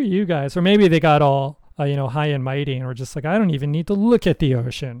 screw you guys. Or maybe they got all, high and mighty and were just like, I don't even need to look at the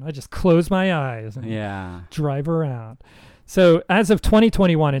ocean. I just close my eyes and drive around. So as of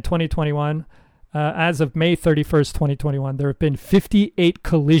 2021, as of May 31st, 2021, there have been 58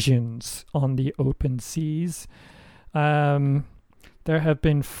 collisions on the open seas. There have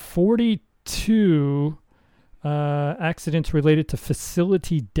been 42 accidents related to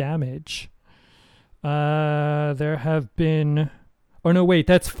facility damage. There have been... Oh, no, wait,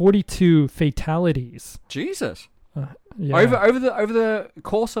 that's 42 fatalities. Jesus. Yeah. Over the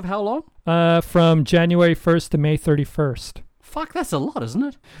course of how long? From January 1st to May 31st. Fuck, that's a lot, isn't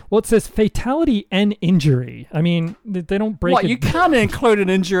it? Well, it says fatality and injury. I mean, they don't break What, you can't include an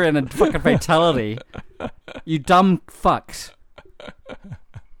injury and a fucking fatality. You dumb fucks.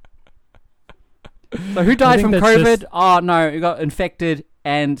 So who died from COVID? Oh, no, you got infected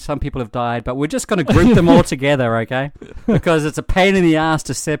and some people have died, but we're just going to group them all together, okay? Because it's a pain in the ass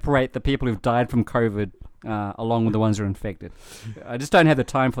to separate the people who've died from COVID along with the ones who are infected. I just don't have the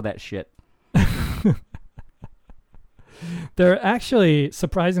time for that shit. There are actually,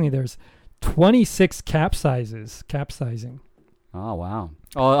 surprisingly, there's 26 capsizing. Oh, wow.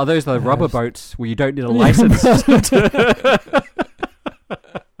 Oh, are those the rubber boats where you don't need a license?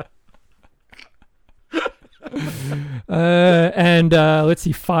 And let's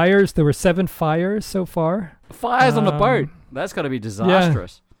see, fires. There were 7 fires so far. Fires on a boat. That's got to be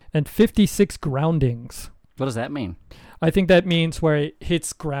disastrous. Yeah. And 56 groundings. What does that mean? I think that means where it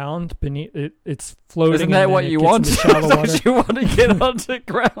hits ground beneath it, it's floating. Isn't that what you want? Don't you want to get onto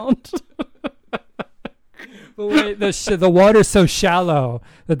ground? But wait, the water's so shallow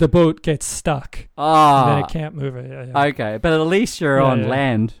that the boat gets stuck. Ah, and then it can't move it. Yeah. Okay, but at least you're on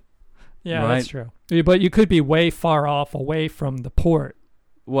land. Yeah, right? That's true. But you could be way far off, away from the port.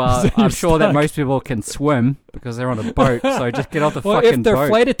 Well, so I'm sure that most people can swim because they're on a boat, so just get off the fucking boat. If they're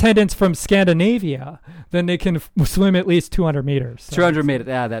flight attendants from Scandinavia, then they can swim at least 200 meters. So 200 meters,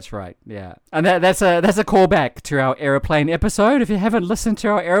 yeah, that's right, yeah. And that's a callback to our airplane episode. If you haven't listened to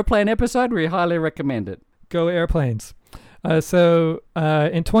our airplane episode, we highly recommend it. Go airplanes. So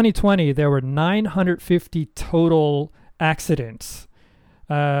in 2020, there were 950 total accidents.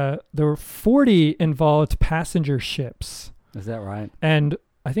 There were 40 involved passenger ships. Is that right? And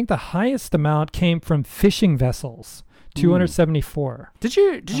I think the highest amount came from fishing vessels, 274. Did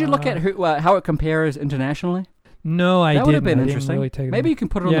you look at how it compares internationally? No, I didn't. That would have been interesting. Really Maybe you can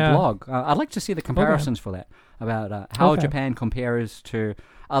put it on the blog. I'd like to see the comparisons for that, about how Japan compares to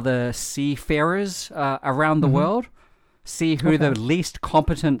other seafarers around the world. See who the least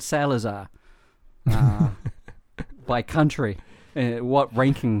competent sailors are by country. What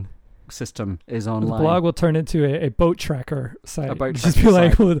ranking system is online. The blog will turn into a boat tracker site. A boat Just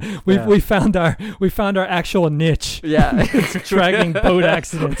tracker be like, we found our actual niche. Yeah, tracking boat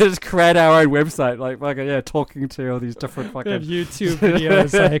accidents. Just create our own website, like talking to all these different fucking YouTube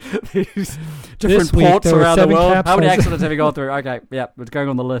videos, like these different ports around the world. How many accidents have you gone through? Okay, yeah, it's going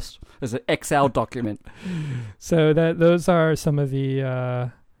on the list. There's an Excel document. So those are some of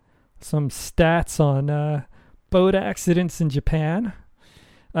the some stats on boat accidents in Japan.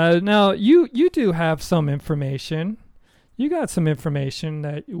 Now, you do have some information. You got some information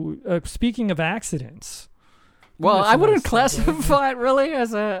that, speaking of accidents. Well, I wouldn't classify it really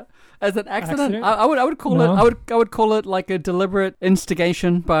as an accident. I would call it. I would call it like a deliberate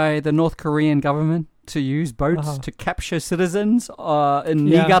instigation by the North Korean government to use boats to capture citizens in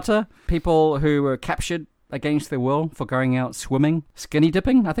Niigata. People who were captured against their will for going out swimming, skinny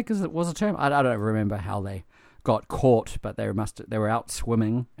dipping, I think was a term. I don't remember how they got caught, but they were out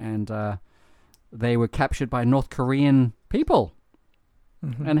swimming, and they were captured by North Korean people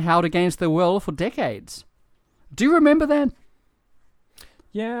and held against their will for decades. Do you remember that?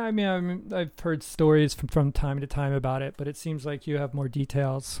 Yeah, I mean, I've heard stories from time to time about it, but it seems like you have more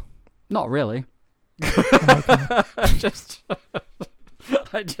details. Not really.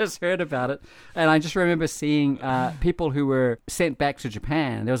 I just heard about it, and I just remember seeing people who were sent back to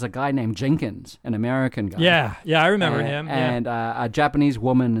Japan. There was a guy named Jenkins, an American guy. Yeah, I remember him. And a Japanese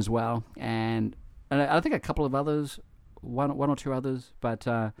woman as well, and I think a couple of others, one or two others. But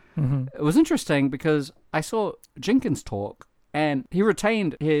it was interesting because I saw Jenkins talk, and he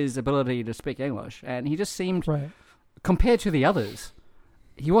retained his ability to speak English, and he just seemed, compared to the others,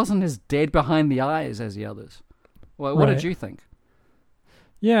 he wasn't as dead behind the eyes as the others. Well, what did you think?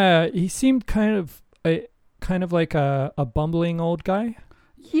 Yeah, he seemed kind of like a bumbling old guy.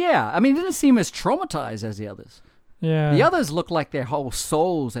 Yeah, I mean, he didn't seem as traumatized as the others. Yeah. The others looked like their whole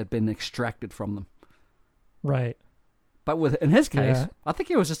souls had been extracted from them. Right. But in his case, I think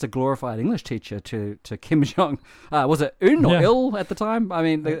he was just a glorified English teacher to Kim Jong. Was it Un or Il at the time? I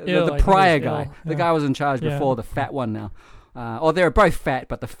mean, the prior guy. The guy was in charge before the fat one now. Or they were both fat,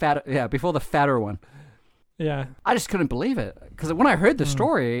 but before the fatter one. Yeah. I just couldn't believe it. Because when I heard the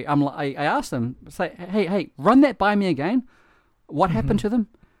story, I asked them, hey, run that by me again. What happened to them?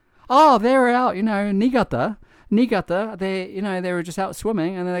 Oh, they were out, Niigata. They were just out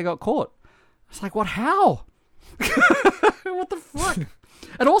swimming and then they got caught. It's like, what? How? What the fuck?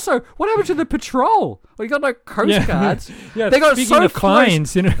 And also, what happened to the patrol? We got no coast guards. Yeah, they got so close.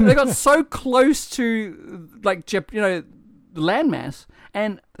 Fines, They got so close to the landmass,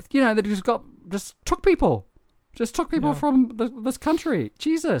 and they just took people from this country.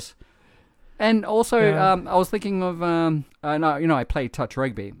 Jesus. And also, I was thinking of I play touch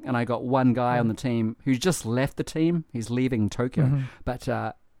rugby, and I got one guy on the team who's just left the team. He's leaving Tokyo,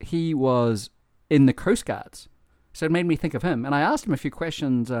 but he was in the Coast Guards. So it made me think of him. And I asked him a few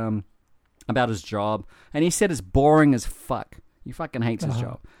questions about his job. And he said it's boring as fuck. He fucking hates his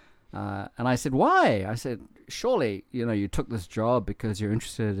job. And I said, why? I said, surely, you took this job because you're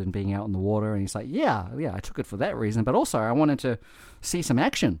interested in being out in the water. And he's like, yeah, I took it for that reason. But also, I wanted to see some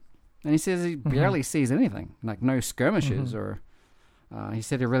action. And he says he barely sees anything. Like no skirmishes. Or he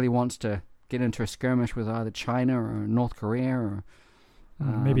said he really wants to get into a skirmish with either China or North Korea or...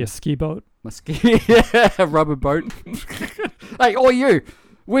 maybe a ski boat. A rubber boat. Hey, or you.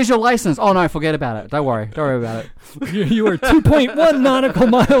 Where's your license? Oh, no, forget about it. Don't worry about it. You are 2.1 nautical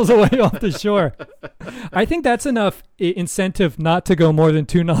miles away off the shore. I think that's enough incentive not to go more than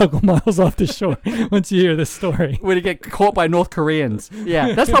 2 nautical miles off the shore once you hear this story. When you get caught by North Koreans.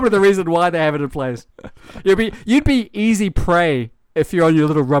 Yeah, that's probably the reason why they have it in place. You'd be easy prey if you're on your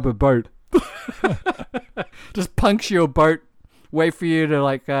little rubber boat. Just puncture your boat. Wait for you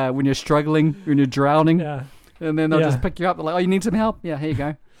to when you're struggling, when you're drowning, and then they'll just pick you up. They're like, "Oh, you need some help? Yeah, here you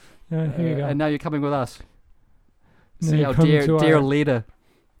go. Yeah, here you go." And now you're coming with us. See our dear leader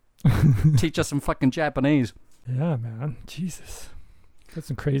teach us some fucking Japanese. Yeah, man. Jesus, that's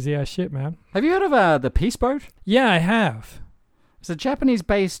some crazy ass shit, man. Have you heard of the Peace Boat? Yeah, I have. It's a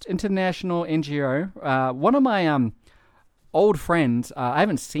Japanese-based international NGO. One of my old friends, I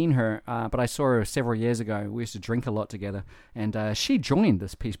haven't seen her, but I saw her several years ago. We used to drink a lot together, and she joined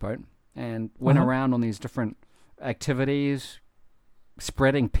this Peace Boat and went around on these different activities,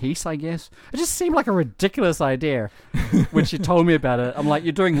 spreading peace, I guess. It just seemed like a ridiculous idea when she told me about it. I'm like,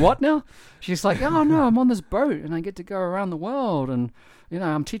 you're doing what now? She's like, oh no, I'm on this boat, and I get to go around the world, and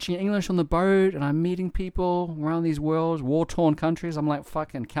I'm teaching English on the boat, and I'm meeting people around these war-torn countries. I'm like,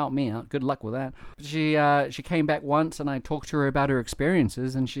 fucking count me out. Good luck with that. She came back once, and I talked to her about her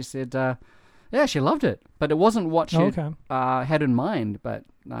experiences, and she said, she loved it. But it wasn't what she had in mind. But,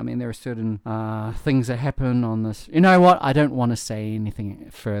 I mean, there are certain things that happen on this. You know what? I don't want to say anything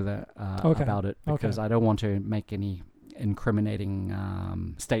further about it, because I don't want to make any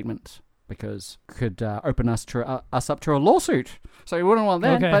incriminating statements, because could open us up to a lawsuit. So you wouldn't want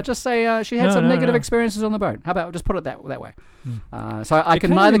that, but just say she had some negative experiences on the boat. How about just put it that way? So I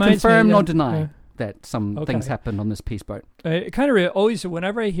can neither confirm nor deny that some things happened on this Peace Boat. It kind of always,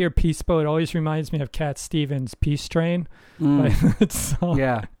 whenever I hear Peace Boat, it always reminds me of Cat Stevens' Peace Train. Like that song.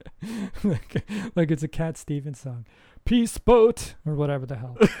 Yeah. like it's a Cat Stevens song. Peace Boat, or whatever the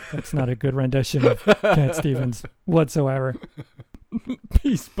hell. That's not a good rendition of Cat Stevens whatsoever.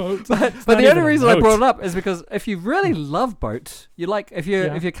 Peace Boat. But the only reason I brought it up is because if you really love boats, if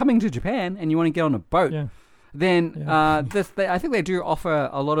you're coming to Japan and you want to get on a boat, then I think they do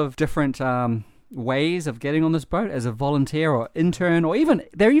offer a lot of different ways of getting on this boat as a volunteer or intern, or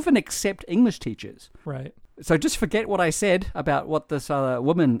they even accept English teachers. Right. So just forget what I said about what this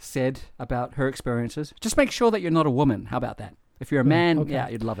woman said about her experiences. Just make sure that you're not a woman. How about that? If you're a man,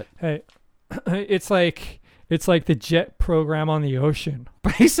 you'd love it. Hey, it's like the jet program on the ocean.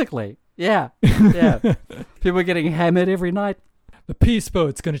 Basically, yeah. People are getting hammered every night. The Peace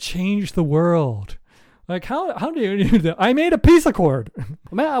Boat's going to change the world. Like, how do you do that? I made a piece of cord.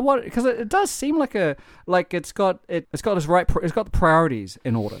 Man, what? Because it does seem like it's got the priorities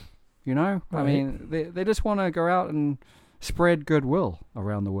in order. You know, Right. I mean, they just want to go out and spread goodwill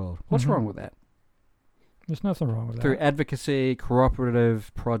around the world. What's wrong with that? There's nothing wrong with Through that. advocacy,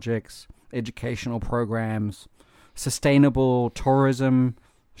 cooperative projects, educational programs, sustainable tourism,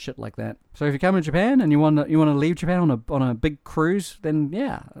 shit like that. So if you come to Japan and you want to leave Japan on a big cruise, then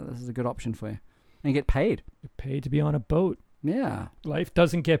yeah, this is a good option for you. And you get paid. You're paid to be on a boat. Yeah. Life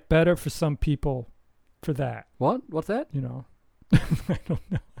doesn't get better for some people for that. What? What's that? You know, I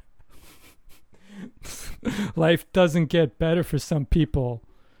don't know. Life doesn't get better for some people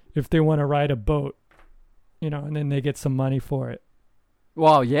if they want to ride a boat, you know, and then they get some money for it.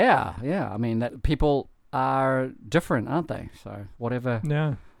 Well, yeah. I mean, that people are different, aren't they? So whatever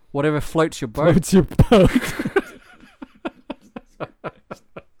floats your boat. Floats your boat.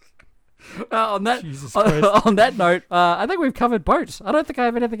 On that Jesus Christ. on that note, I think we've covered boats. I don't think I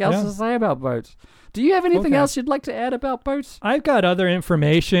have anything else to say about boats. Do you have anything else you'd like to add about boats? I've got other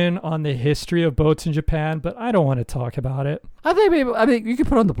information on the history of boats in Japan, but I don't want to talk about it. I think you could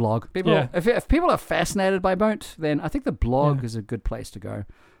put on the blog. If people are fascinated by boats, then I think the blog is a good place to go,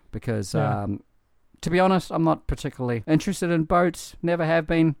 because to be honest, I'm not particularly interested in boats. Never have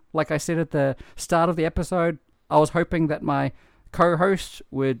been. Like I said at the start of the episode, I was hoping that my co-host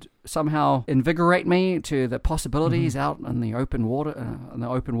would somehow invigorate me to the possibilities out in the open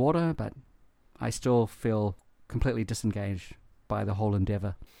water, but I still feel completely disengaged by the whole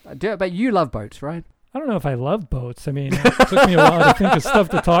endeavor. But you love boats, right? I don't know if I love boats. I mean, it took me a while to think of stuff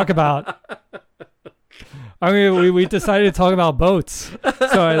to talk about. I mean, we decided to talk about boats.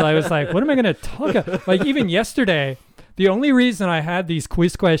 So I was like, what am I going to talk about? Like, even yesterday, the only reason I had these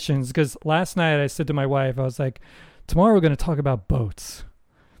quiz questions, because last night I said to my wife, I was like, tomorrow we're going to talk about boats.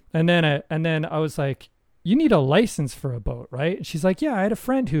 And then I was like, you need a license for a boat, right? And she's like, yeah, I had a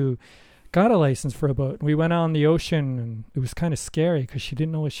friend who got a license for a boat. We went out on the ocean, and it was kind of scary because she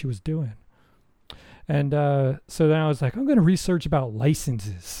didn't know what she was doing. And so then I was like, I'm going to research about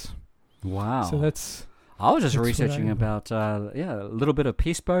licenses. Wow. So I was just researching about a little bit of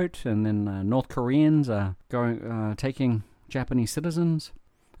peace boat, and then North Koreans taking Japanese citizens,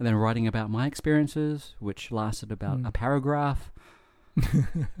 and then writing about my experiences, which lasted about a paragraph.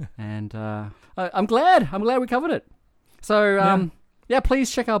 And I'm glad we covered it. So please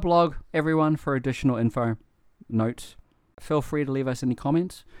check our blog, everyone, for additional info, notes. Feel free to leave us any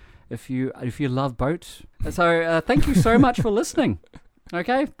comments if you love boats. So thank you so much for listening.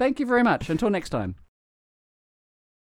 Okay, thank you very much. Until next time.